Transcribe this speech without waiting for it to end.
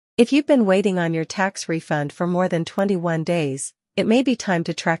If you've been waiting on your tax refund for more than 21 days, it may be time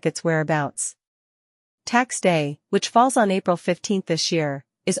to track its whereabouts. Tax day, which falls on April 15th this year,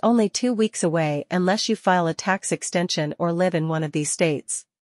 is only 2 weeks away unless you file a tax extension or live in one of these states.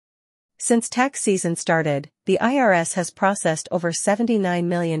 Since tax season started, the IRS has processed over 79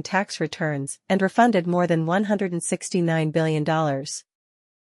 million tax returns and refunded more than $169 billion.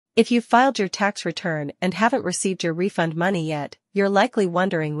 If you've filed your tax return and haven't received your refund money yet, you're likely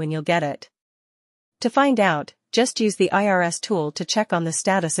wondering when you'll get it. To find out, just use the IRS tool to check on the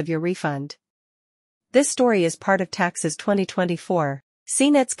status of your refund. This story is part of Taxes 2024,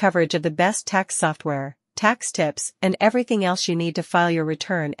 CNET's coverage of the best tax software, tax tips, and everything else you need to file your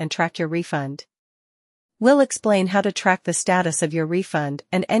return and track your refund. We'll explain how to track the status of your refund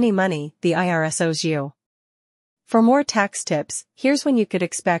and any money the IRS owes you. For more tax tips, here's when you could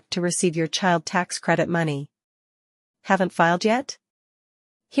expect to receive your child tax credit money. Haven't filed yet?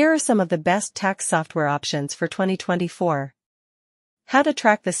 Here are some of the best tax software options for 2024. How to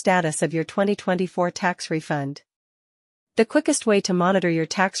track the status of your 2024 tax refund. The quickest way to monitor your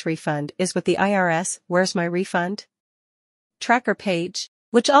tax refund is with the IRS Where's My Refund? Tracker page,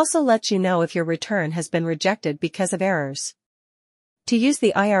 which also lets you know if your return has been rejected because of errors. To use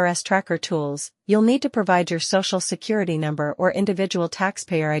the IRS tracker tools, you'll need to provide your Social Security number or individual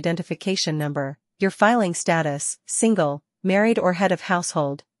taxpayer identification number, your filing status, single, married or head of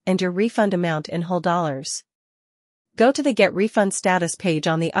household, and your refund amount in whole dollars. Go to the Get Refund Status page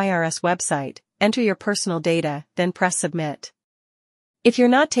on the IRS website, enter your personal data, then press Submit. If you're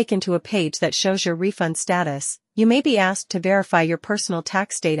not taken to a page that shows your refund status, you may be asked to verify your personal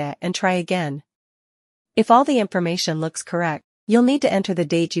tax data and try again. If all the information looks correct, you'll need to enter the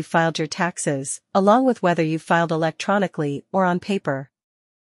date you filed your taxes, along with whether you filed electronically or on paper.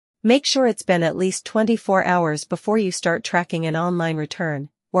 Make sure it's been at least 24 hours before you start tracking an online return,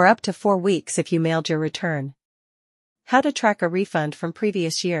 or up to 4 weeks if you mailed your return. How to track a refund from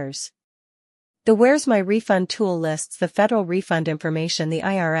previous years. The Where's My Refund tool lists the federal refund information the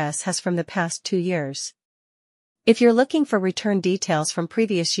IRS has from the past 2 years. If you're looking for return details from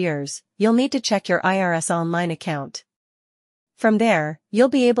previous years, you'll need to check your IRS online account. From there, you'll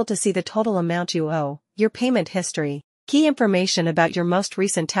be able to see the total amount you owe, your payment history, key information about your most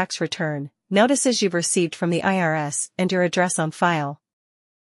recent tax return, notices you've received from the IRS, and your address on file.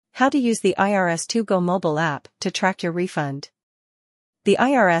 How to use the IRS 2Go mobile app to track your refund. The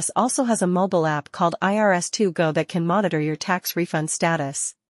IRS also has a mobile app called IRS 2Go that can monitor your tax refund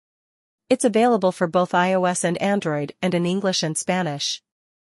status. It's available for both iOS and Android and in English and Spanish.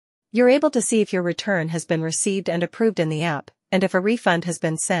 You're able to see if your return has been received and approved in the app, and if a refund has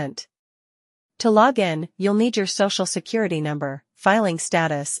been sent. To log in, you'll need your Social Security number, filing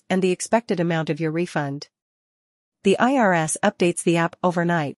status, and the expected amount of your refund. The IRS updates the app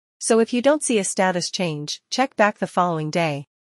overnight, so if you don't see a status change, check back the following day.